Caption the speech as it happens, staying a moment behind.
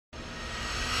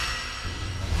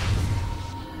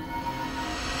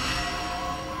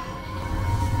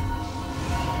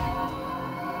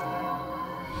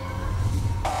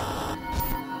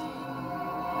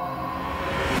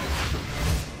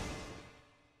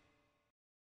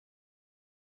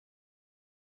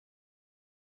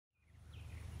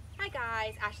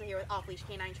guys, Ashley here with Off Leash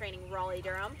Canine Training, Raleigh,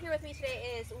 Durham. Here with me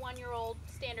today is 1-year-old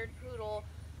standard poodle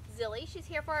Zillie. She's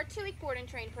here for our 2-week board and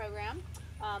train program.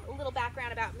 A little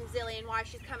background about Ms. Zillie and why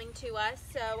she's coming to us.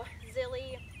 So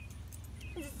Zillie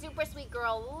is a super sweet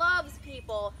girl, loves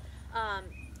people,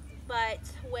 but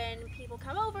when people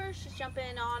come over, she's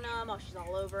jumping on them, or she's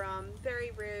all over them,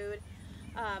 very rude.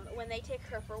 When they take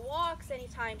her for walks,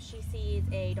 anytime she sees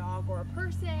a dog or a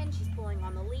person, she's pulling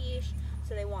on the leash,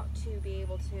 so they want to be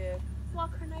able to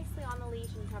walk her nicely on the leash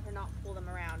and have her not pull them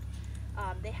around.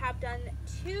 They have done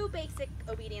 2 basic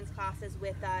obedience classes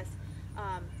with us,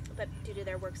 but due to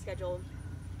their work schedule,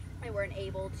 they weren't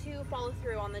able to follow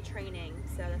through on the training,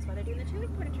 so that's why they're doing the 2-week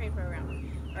board and train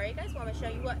program. Alright guys, well, I'm going to show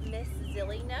you what Miss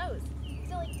Zillie knows.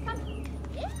 Zillie, come.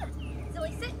 Yeah.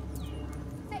 Zillie, sit.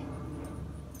 Sit.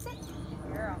 Sit.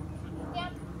 Girl.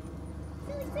 Down.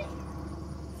 Zillie, sit.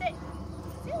 Sit.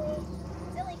 Zillie.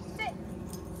 Zillie, sit.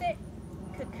 Sit.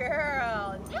 Good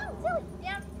girl. Down, Zillie.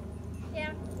 Down.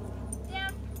 Down.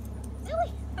 Down.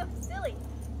 Zillie. Zillie.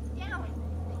 Down.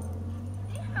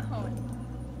 Down.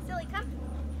 Zillie, come.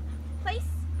 Place.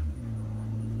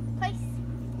 Place.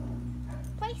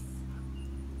 Place.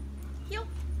 Heel.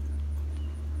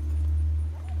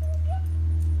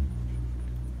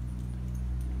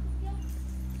 Heel.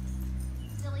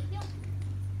 Zillie, heel.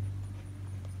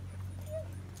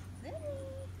 Zillie.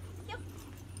 Heel.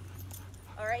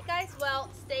 Alright guys, well,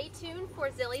 stay tuned for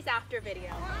Zillie's after video.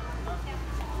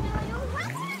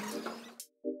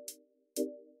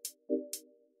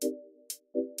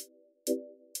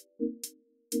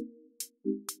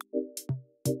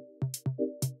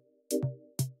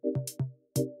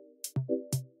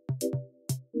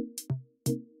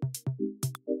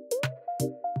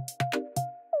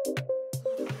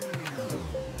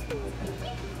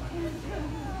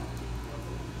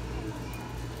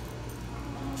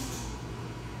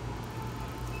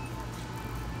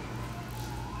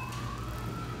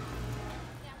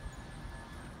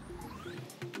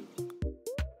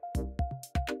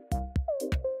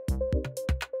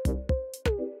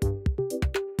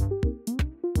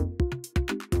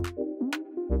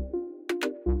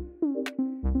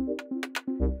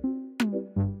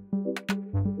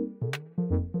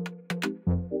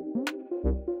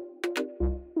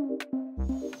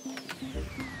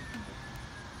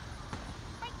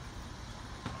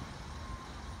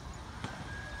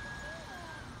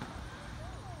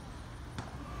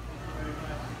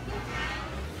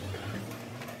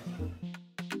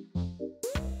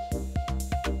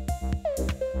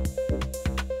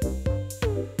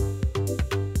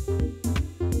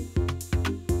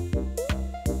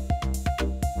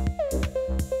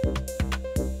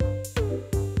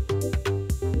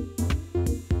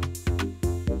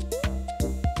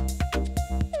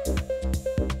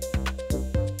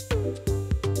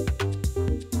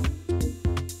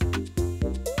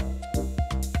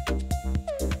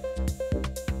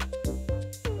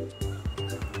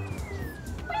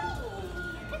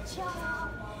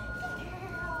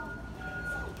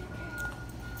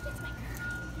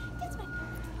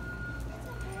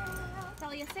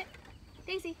 Talia, sit.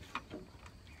 Daisy.